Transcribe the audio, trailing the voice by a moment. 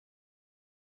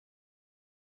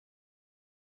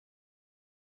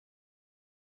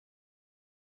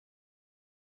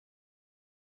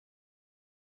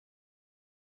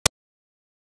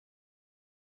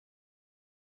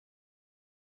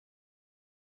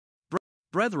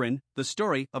Brethren, the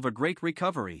story of a great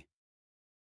recovery.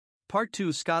 Part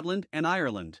 2, Scotland and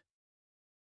Ireland.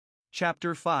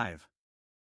 Chapter 5.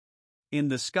 In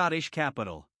the Scottish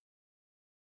capital.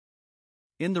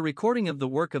 In the recording of the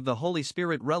work of the Holy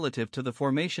Spirit relative to the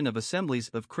formation of assemblies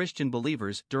of Christian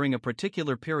believers during a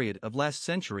particular period of last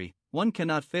century, one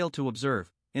cannot fail to observe,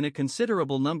 in a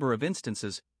considerable number of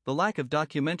instances, the lack of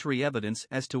documentary evidence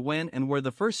as to when and where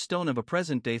the first stone of a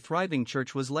present-day thriving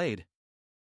church was laid.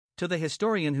 To the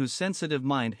historian whose sensitive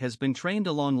mind has been trained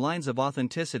along lines of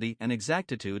authenticity and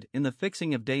exactitude in the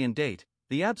fixing of day and date,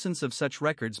 the absence of such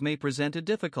records may present a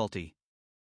difficulty.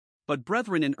 But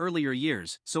brethren in earlier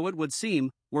years, so it would seem,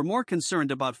 were more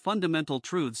concerned about fundamental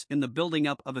truths in the building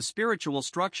up of a spiritual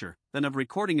structure than of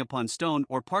recording upon stone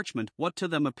or parchment what to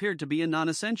them appeared to be a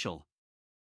non-essential.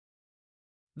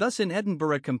 Thus in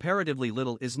Edinburgh comparatively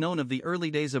little is known of the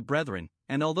early days of Brethren,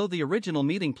 and although the original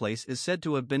meeting place is said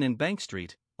to have been in Bank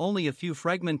Street, only a few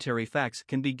fragmentary facts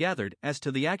can be gathered as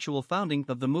to the actual founding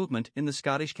of the movement in the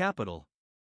Scottish capital.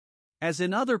 As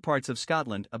in other parts of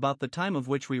Scotland about the time of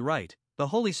which we write, the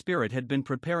Holy Spirit had been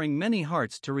preparing many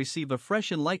hearts to receive a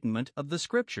fresh enlightenment of the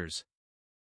Scriptures.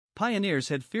 Pioneers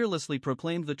had fearlessly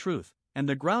proclaimed the truth, and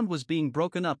the ground was being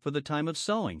broken up for the time of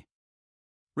sowing.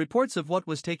 Reports of what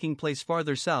was taking place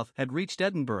farther south had reached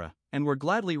Edinburgh, and were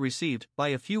gladly received by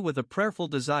a few with a prayerful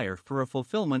desire for a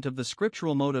fulfillment of the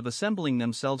scriptural mode of assembling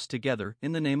themselves together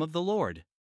in the name of the Lord.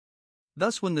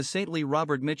 Thus when the saintly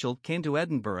Robert Mitchell came to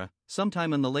Edinburgh,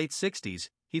 sometime in the late 60s,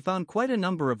 he found quite a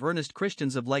number of earnest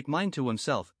Christians of like mind to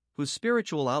himself, whose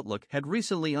spiritual outlook had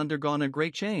recently undergone a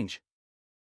great change.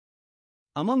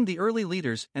 Among the early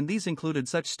leaders, and these included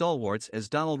such stalwarts as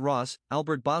Donald Ross,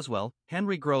 Albert Boswell,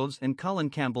 Henry Groves and Colin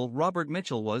Campbell, Robert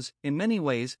Mitchell was, in many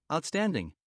ways,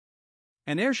 outstanding.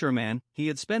 An Ayrshireman, he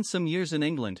had spent some years in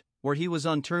England, where he was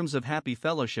on terms of happy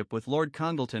fellowship with Lord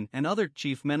Congleton and other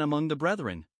chief men among the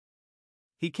Brethren.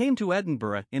 He came to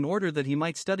Edinburgh in order that he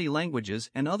might study languages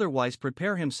and otherwise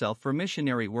prepare himself for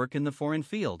missionary work in the foreign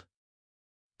field.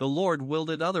 The Lord willed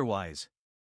it otherwise.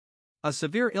 A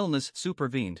severe illness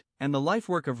supervened, and the life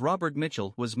work of Robert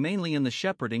Mitchell was mainly in the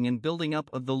shepherding and building up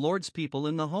of the Lord's people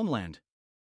in the homeland.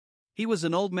 He was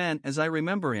an old man as I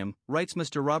remember him, writes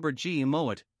Mr. Robert G.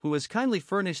 Mowat, who has kindly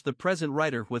furnished the present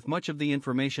writer with much of the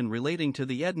information relating to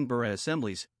the Edinburgh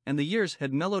assemblies, and the years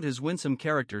had mellowed his winsome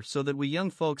character so that we young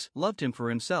folks loved him for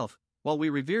himself, while we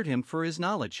revered him for his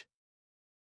knowledge.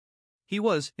 He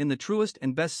was, in the truest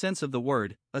and best sense of the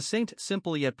word, a saint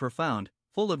simple yet profound,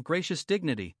 full of gracious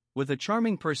dignity, with a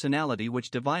charming personality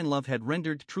which divine love had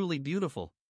rendered truly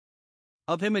beautiful.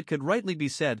 Of him it could rightly be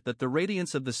said that the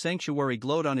radiance of the sanctuary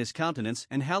glowed on his countenance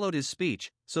and hallowed his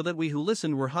speech, so that we who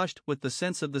listened were hushed with the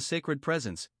sense of the sacred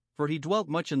presence, for he dwelt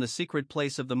much in the secret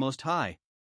place of the Most High.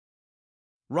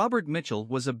 Robert Mitchell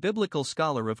was a biblical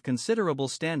scholar of considerable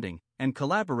standing, and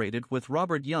collaborated with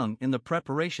Robert Young in the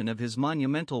preparation of his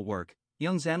monumental work,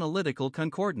 Young's Analytical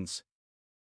Concordance.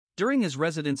 During his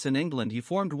residence in England he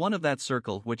formed one of that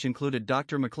circle which included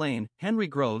Dr. Maclean, Henry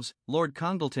Groves, Lord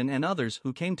Congleton and others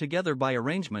who came together by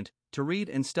arrangement, to read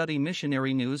and study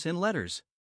missionary news and letters.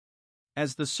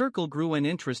 As the circle grew and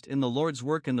interest in the Lord's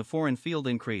work in the foreign field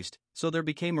increased, so there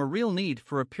became a real need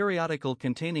for a periodical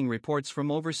containing reports from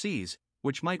overseas,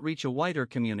 which might reach a wider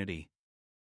community.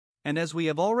 And as we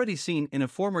have already seen in a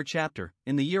former chapter,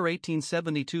 in the year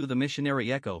 1872 the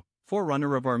Missionary Echo,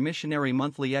 forerunner of our missionary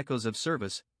monthly Echoes of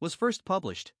Service, was first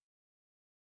published.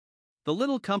 The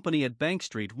little company at Bank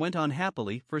Street went on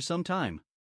happily for some time.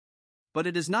 But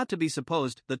it is not to be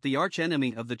supposed that the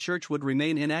arch-enemy of the church would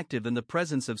remain inactive in the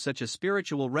presence of such a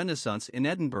spiritual renaissance in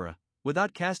Edinburgh,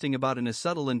 without casting about in a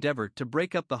subtle endeavor to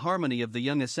break up the harmony of the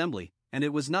young assembly, and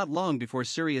it was not long before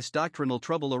serious doctrinal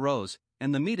trouble arose,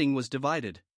 and the meeting was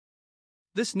divided.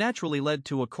 This naturally led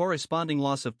to a corresponding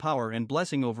loss of power and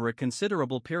blessing over a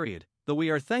considerable period, though we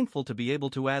are thankful to be able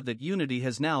to add that unity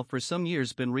has now for some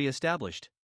years been re-established.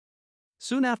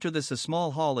 Soon after this a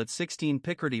small hall at 16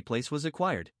 Picardy Place was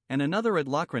acquired, and another at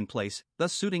Loughran Place,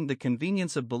 thus suiting the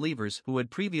convenience of believers who had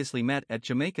previously met at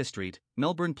Jamaica Street,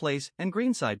 Melbourne Place and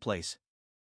Greenside Place.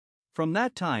 From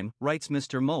that time, writes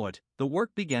Mr. Mowat, the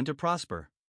work began to prosper.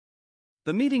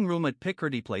 The meeting room at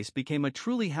Picardy Place became a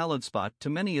truly hallowed spot to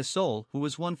many a soul who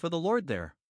was won for the Lord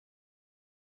there.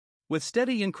 With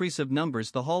steady increase of numbers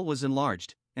the hall was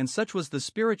enlarged, and such was the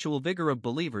spiritual vigor of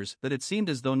believers that it seemed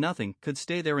as though nothing could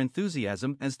stay their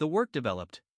enthusiasm as the work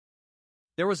developed.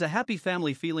 There was a happy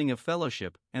family feeling of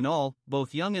fellowship, and all,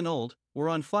 both young and old, were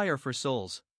on fire for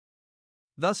souls.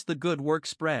 Thus the good work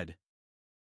spread.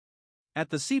 At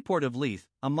the seaport of Leith,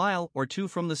 a mile or two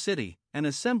from the city, an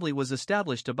assembly was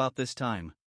established about this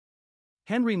time.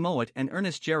 Henry Mowat and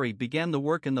Ernest Gerry began the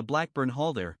work in the Blackburn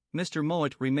Hall there. Mr.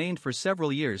 Mowat remained for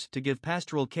several years to give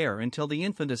pastoral care until the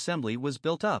infant assembly was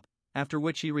built up, after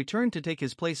which he returned to take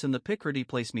his place in the Picardy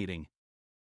Place meeting.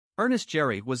 Ernest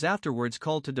Gerry was afterwards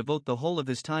called to devote the whole of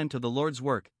his time to the Lord's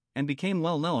work, and became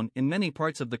well known in many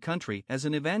parts of the country as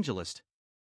an evangelist.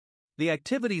 The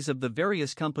activities of the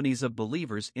various companies of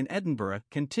believers in Edinburgh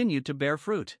continued to bear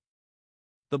fruit.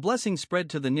 The blessing spread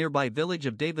to the nearby village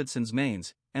of Davidson's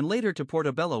Mains, and later to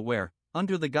Portobello where,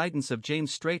 under the guidance of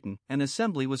James Straighton, an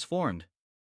assembly was formed.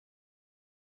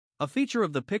 A feature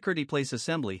of the Picardy Place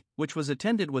Assembly, which was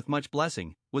attended with much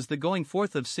blessing, was the going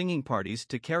forth of singing parties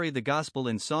to carry the gospel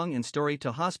in song and story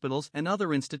to hospitals and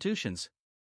other institutions.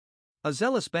 A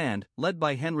zealous band, led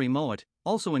by Henry Mowat,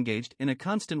 also engaged in a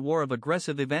constant war of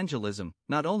aggressive evangelism,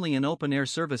 not only in open-air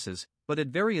services, but at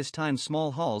various times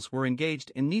small halls were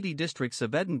engaged in needy districts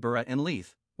of Edinburgh and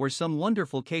Leith, where some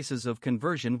wonderful cases of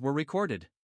conversion were recorded.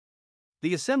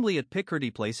 The assembly at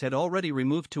Picardy Place had already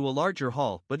removed to a larger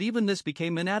hall, but even this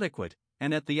became inadequate,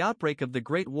 and at the outbreak of the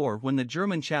Great War, when the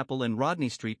German chapel in Rodney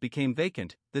Street became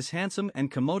vacant, this handsome and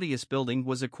commodious building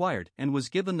was acquired and was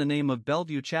given the name of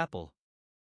Bellevue Chapel.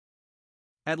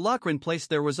 At Loughran Place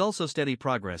there was also steady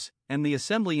progress, and the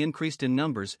assembly increased in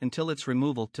numbers until its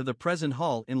removal to the present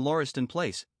hall in Lauriston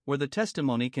Place, where the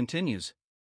testimony continues.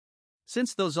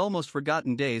 Since those almost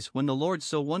forgotten days when the Lord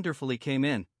so wonderfully came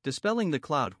in, dispelling the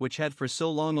cloud which had for so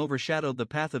long overshadowed the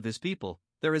path of his people,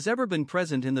 there has ever been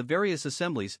present in the various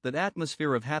assemblies that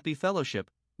atmosphere of happy fellowship,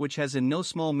 which has in no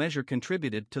small measure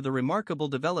contributed to the remarkable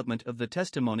development of the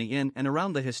testimony in and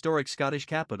around the historic Scottish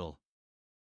capital.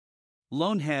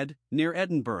 Lone Head, near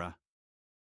Edinburgh.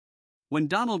 When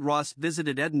Donald Ross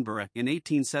visited Edinburgh in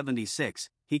 1876,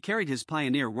 he carried his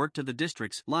pioneer work to the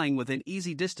districts lying within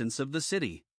easy distance of the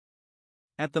city.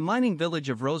 At the mining village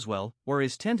of Rosewell, where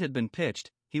his tent had been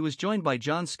pitched, he was joined by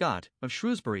John Scott, of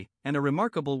Shrewsbury, and a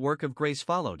remarkable work of grace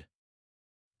followed.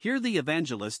 Here the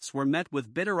evangelists were met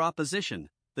with bitter opposition,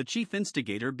 the chief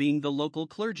instigator being the local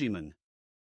clergyman.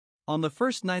 On the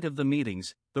first night of the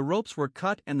meetings, the ropes were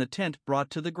cut and the tent brought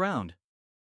to the ground.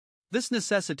 This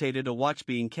necessitated a watch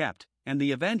being kept, and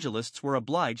the evangelists were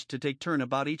obliged to take turn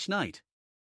about each night.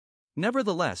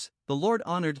 Nevertheless, the Lord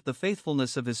honored the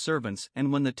faithfulness of his servants,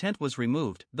 and when the tent was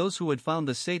removed, those who had found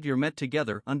the Savior met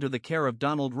together under the care of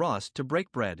Donald Ross to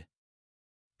break bread.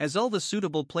 As all the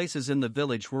suitable places in the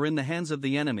village were in the hands of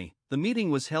the enemy, the meeting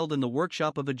was held in the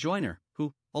workshop of a joiner,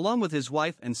 who, along with his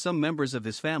wife and some members of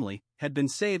his family, had been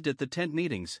saved at the tent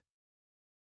meetings.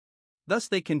 Thus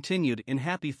they continued in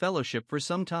happy fellowship for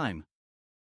some time.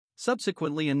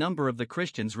 Subsequently a number of the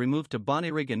Christians removed to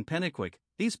Bonnyrigg and Penicuik,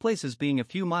 these places being a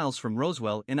few miles from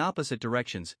Rosewell in opposite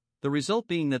directions, the result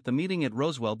being that the meeting at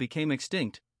Rosewell became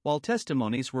extinct, while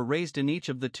testimonies were raised in each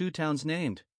of the two towns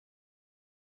named.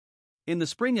 In the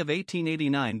spring of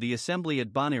 1889 the assembly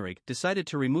at Bonnyrigg decided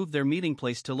to remove their meeting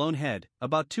place to Lone Head,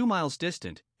 about 2 miles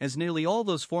distant, as nearly all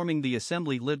those forming the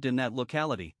assembly lived in that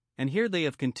locality, and here they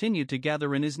have continued to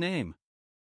gather in his name.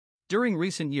 During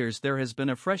recent years there has been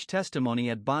a fresh testimony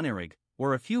at Bonnyrigg,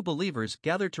 where a few believers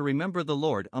gather to remember the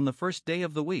Lord on the first day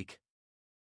of the week.